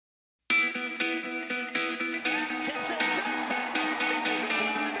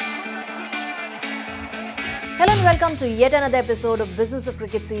Hello and welcome to yet another episode of Business of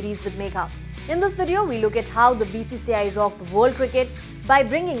Cricket series with Megha. In this video, we look at how the BCCI rocked world cricket by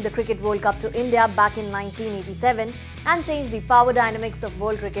bringing the Cricket World Cup to India back in 1987 and changed the power dynamics of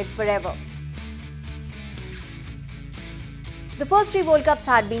world cricket forever. The first three World Cups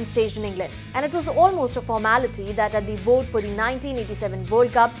had been staged in England, and it was almost a formality that at the vote for the 1987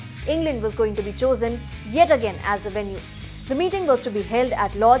 World Cup, England was going to be chosen yet again as a venue. The meeting was to be held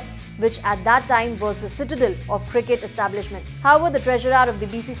at Lord's, which at that time was the citadel of cricket establishment. However, the treasurer of the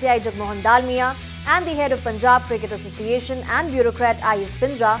BCCI, Jagmohan Dalmiya, and the head of Punjab Cricket Association and bureaucrat I.S.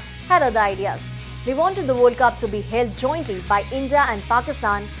 Bindra had other ideas. They wanted the World Cup to be held jointly by India and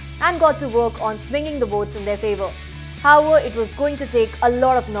Pakistan and got to work on swinging the votes in their favour. However, it was going to take a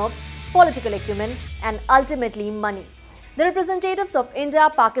lot of nerves, political acumen, and ultimately money. The representatives of India,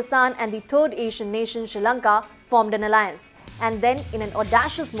 Pakistan, and the third Asian nation, Sri Lanka, formed an alliance. And then, in an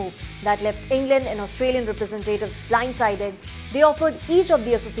audacious move that left England and Australian representatives blindsided, they offered each of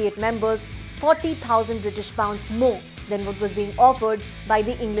the associate members 40,000 British pounds more than what was being offered by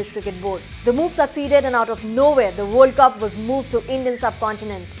the English Cricket Board. The move succeeded, and out of nowhere, the World Cup was moved to Indian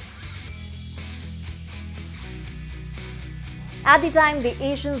subcontinent. At the time, the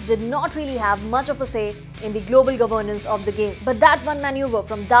Asians did not really have much of a say in the global governance of the game. But that one maneuver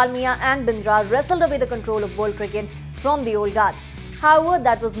from Dalmiya and Bindra wrestled away the control of world cricket from the old guards. However,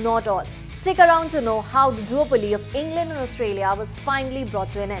 that was not all. Stick around to know how the duopoly of England and Australia was finally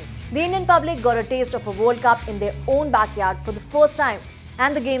brought to an end. The Indian public got a taste of a World Cup in their own backyard for the first time,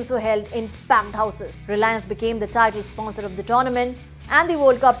 and the games were held in packed houses. Reliance became the title sponsor of the tournament, and the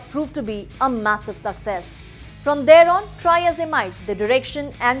World Cup proved to be a massive success. From there on, try as they might, the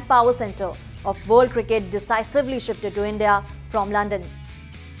direction and power centre of world cricket decisively shifted to India from London.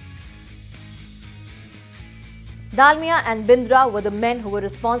 Dalmiya and Bindra were the men who were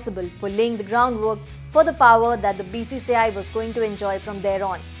responsible for laying the groundwork for the power that the BCCI was going to enjoy from there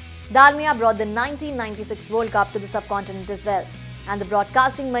on. Dalmiya brought the 1996 World Cup to the subcontinent as well, and the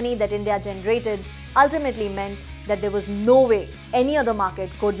broadcasting money that India generated ultimately meant that there was no way any other market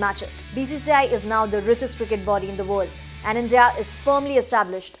could match it. BCCI is now the richest cricket body in the world, and India is firmly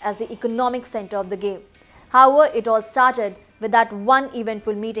established as the economic centre of the game. However, it all started with that one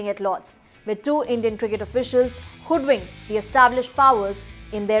eventful meeting at Lord's, where two Indian cricket officials hoodwinked the established powers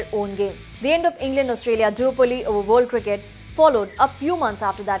in their own game. The end of England-Australia duopoly over world cricket followed a few months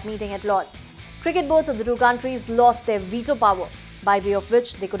after that meeting at Lord's. Cricket boards of the two countries lost their veto power, by way of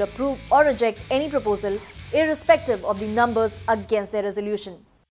which they could approve or reject any proposal irrespective of the numbers against their resolution.